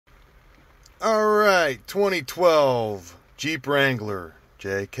Alright, 2012 Jeep Wrangler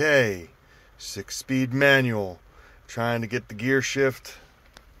JK 6-speed manual. Trying to get the gear shift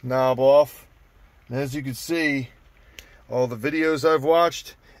knob off. And as you can see, all the videos I've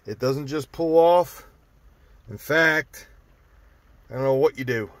watched, it doesn't just pull off. In fact, I don't know what you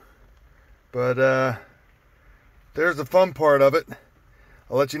do. But there's the fun part of it.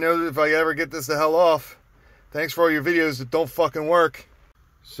 I'll let you know if I ever get this the hell off. Thanks for all your videos that don't fucking work.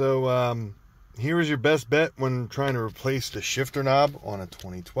 So, here is your best bet when trying to replace the shifter knob on a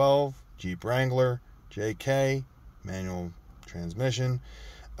 2012 Jeep Wrangler JK manual transmission.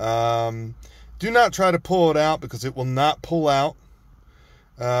 Do not try to pull it out because it will not pull out.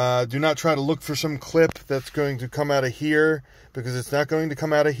 Do not try to look for some clip that's going to come out of here because it's not going to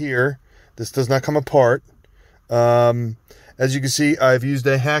come out of here. This does not come apart. As you can see, I've used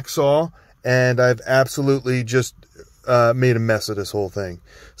a hacksaw and I've absolutely just made a mess of this whole thing.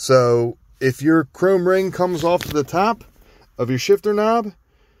 So if your chrome ring comes off to the top of your shifter knob,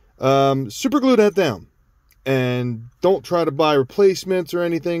 super glue that down. And don't try to buy replacements or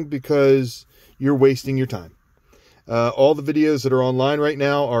anything because you're wasting your time. All the videos that are online right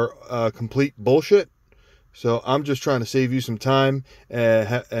now are complete bullshit. So I'm just trying to save you some time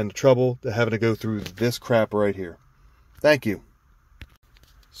and trouble to having to go through this crap right here. Thank you.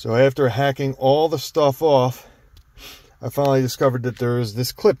 So after hacking all the stuff off, I finally discovered that there is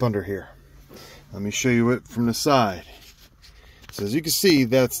this clip under here. Let me show you it from the side. So as you can see,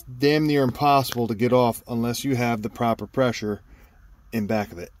 that's damn near impossible to get off unless you have the proper pressure in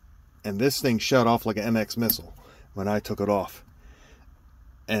back of it. And this thing shut off like an MX missile when I took it off.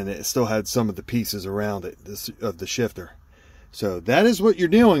 And it still had some of the pieces around it of the shifter. So that is what you're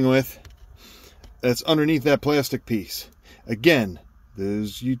dealing with. That's underneath that plastic piece. Again,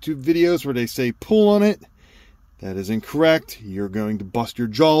 those YouTube videos where they say pull on it, that is incorrect. You're going to bust your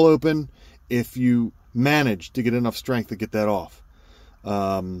jaw open if you manage to get enough strength to get that off.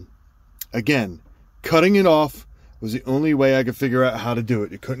 Again, cutting it off was the only way I could figure out how to do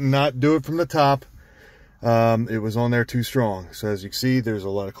it. You could not do it from the top. It was on there too strong. So as you can see, there's a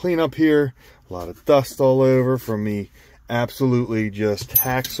lot of cleanup here, a lot of dust all over from me absolutely just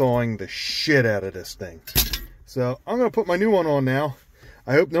hacksawing the shit out of this thing. So I'm going to put my new one on now.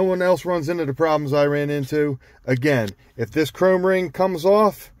 I hope no one else runs into the problems I ran into. Again, if this chrome ring comes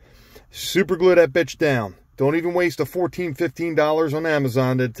off, super glue that bitch down. Don't even waste the $14, $15 on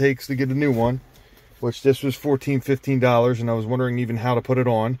Amazon that it takes to get a new one. Which this was $14, $15, and I was wondering even how to put it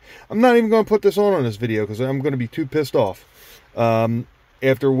on. I'm not even going to put this on this video because I'm going to be too pissed off.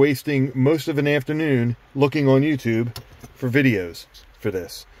 After wasting most of an afternoon looking on YouTube for videos for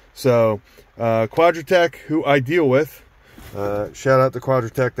this. So, Quadratech, who I deal with, shout out to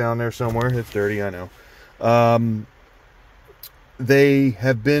Quadratech down there somewhere. It's dirty, I know. They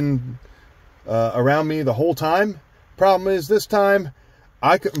have been around me the whole time. Problem is, this time,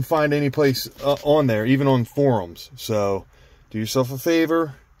 I couldn't find any place on there, even on forums. So, do yourself a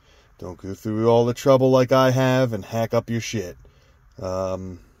favor. Don't go through all the trouble like I have and hack up your shit.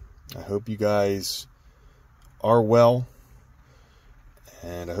 I hope you guys are well.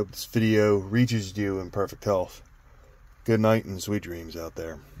 And I hope this video reaches you in perfect health. Good night and sweet dreams out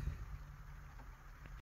there.